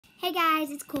Hey guys,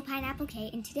 it's Cool Pineapple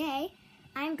Kate, and today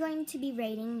I'm going to be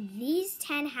rating these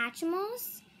 10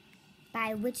 Hatchimals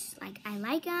by which I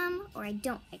like them or I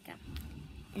don't like them.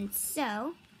 And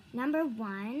so, number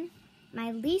 1, my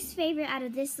least favorite out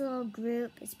of this little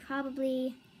group is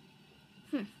probably,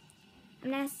 I'm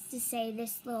gonna have to say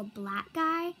this little black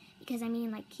guy, because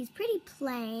he's pretty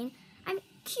plain. I'm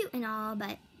cute and all,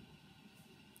 but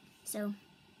so.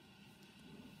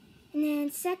 And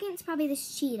then second is probably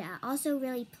this cheetah, also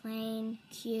really plain,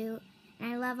 cute,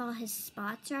 and I love all his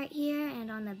spots right here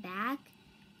and on the back,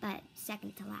 but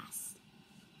second to last.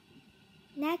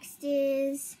 Next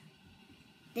is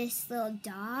this little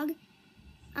dog.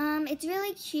 It's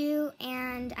really cute,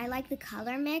 and I like the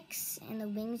color mix, and the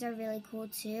wings are really cool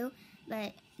too,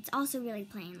 but it's also really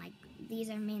plain. These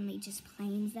are mainly just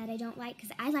plains that I don't like,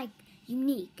 because I like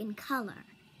unique and color.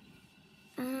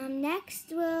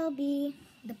 Next will be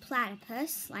the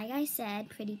platypus. Like I said,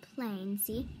 pretty plain,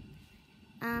 see?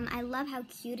 I love how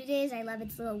cute it is. I love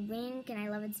its little wink, and I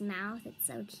love its mouth. It's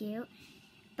so cute.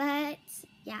 But,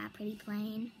 yeah, pretty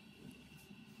plain.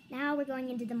 Now we're going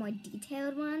into the more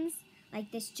detailed ones.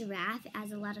 Like this giraffe, it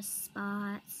has a lot of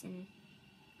spots, and,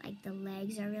 the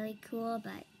legs are really cool,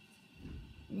 but,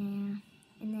 nah.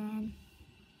 And then,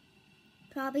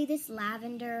 probably this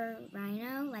lavender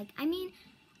rhino.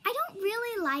 I don't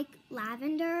really like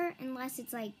lavender unless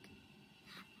it's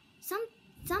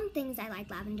some things I like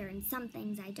lavender and some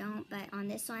things I don't, but on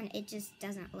this one it just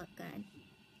doesn't look good.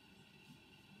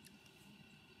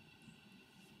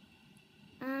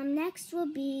 Next will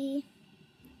be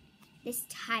this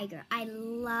tiger. I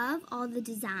love all the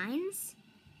designs,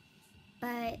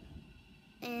 but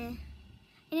and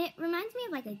it reminds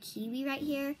me of a kiwi right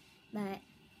here, but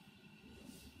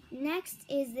next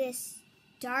is this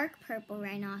dark purple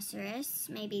rhinoceros.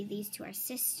 Maybe these two are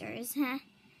sisters, huh?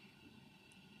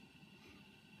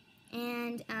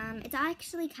 And it's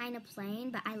actually kind of plain,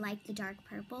 but I like the dark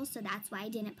purple, so that's why I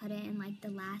didn't put it in the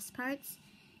last parts.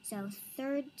 So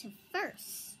third to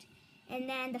first. And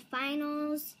then the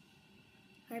finals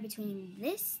are between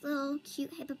this little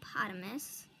cute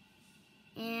hippopotamus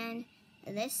and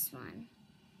this one.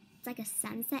 It's like a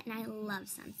sunset, and I love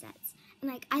sunsets.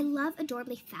 And I love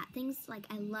adorably fat things.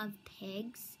 I love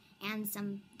pigs and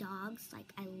some dogs.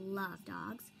 I love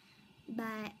dogs.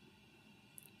 But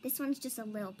this one's just a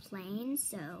little plain,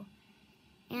 so.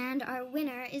 And our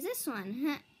winner is this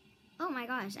one. Oh my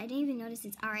gosh, I didn't even notice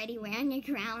it's already wearing a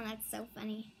crown. That's so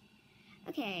funny.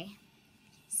 Okay,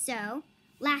 so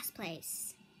last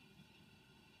place.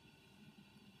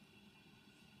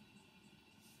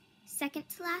 Second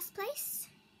to last place.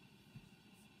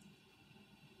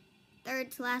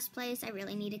 Third to last place. I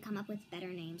really need to come up with better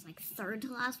names. Third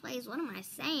to last place? What am I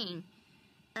saying?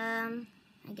 I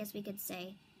guess we could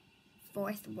say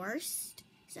fourth worst.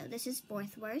 So this is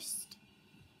fourth worst.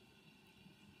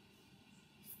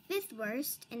 Fifth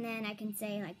worst. And then I can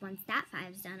say, once that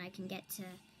 5's done, I can get to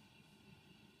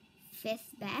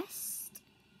fifth best.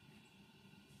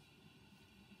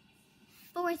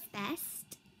 Fourth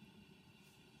best.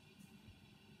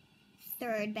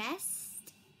 Third best.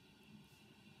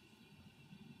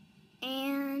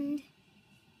 And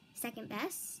second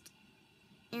best,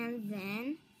 and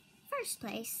then first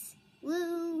place.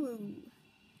 Woo!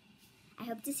 I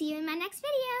hope to see you in my next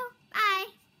video.